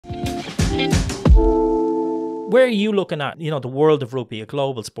Where are you looking at, the world of rugby, a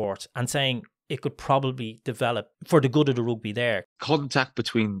global sport, and saying it could probably develop for the good of the rugby there? Contact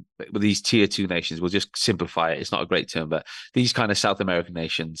between these tier 2 nations, we'll just simplify it. It's not a great term, but these kind of South American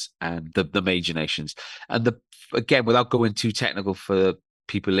nations and the major nations. And again, without going too technical for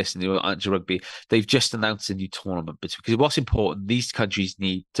people listening who aren't into rugby, they've just announced a new tournament. Because what's important, these countries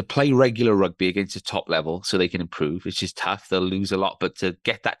need to play regular rugby against the top level so they can improve, which is tough. They'll lose a lot, but to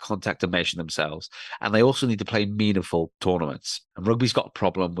get that contact and measure themselves. And they also need to play meaningful tournaments. And rugby's got a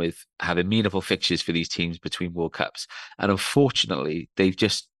problem with having meaningful fixtures for these teams between World Cups. And unfortunately, they've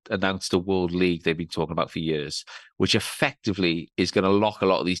just announced a World League they've been talking about for years, which effectively is going to lock a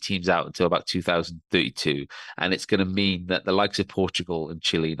lot of these teams out until about 2032. And it's going to mean that the likes of Portugal and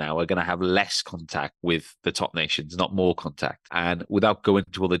Chile now are going to have less contact with the top nations, not more contact. And without going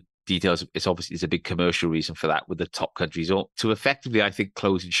into all the details, it's a big commercial reason for that with the top countries, or to effectively, I think,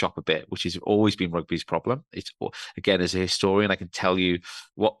 closing shop a bit, which has always been rugby's problem. It's, again, as a historian, I can tell you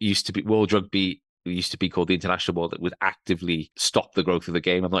what used to be World Rugby. It used to be called the international board, that would actively stop the growth of the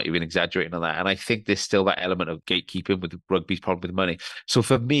game. I'm not even exaggerating on that. And I think there's still that element of gatekeeping with rugby's problem with money. So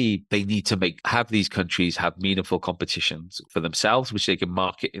for me, they need to have these countries have meaningful competitions for themselves, which they can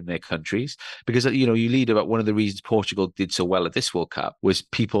market in their countries. Because, you lead about one of the reasons Portugal did so well at this World Cup was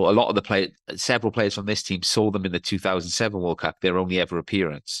several players from this team saw them in the 2007 World Cup, their only ever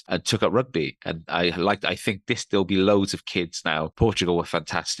appearance, and took up rugby. And I think there'll be loads of kids now. Portugal were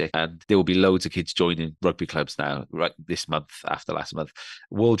fantastic, and there will be loads of kids joining rugby clubs now, right, this month after last month.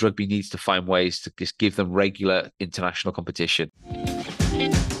 World Rugby needs to find ways to just give them regular international competition.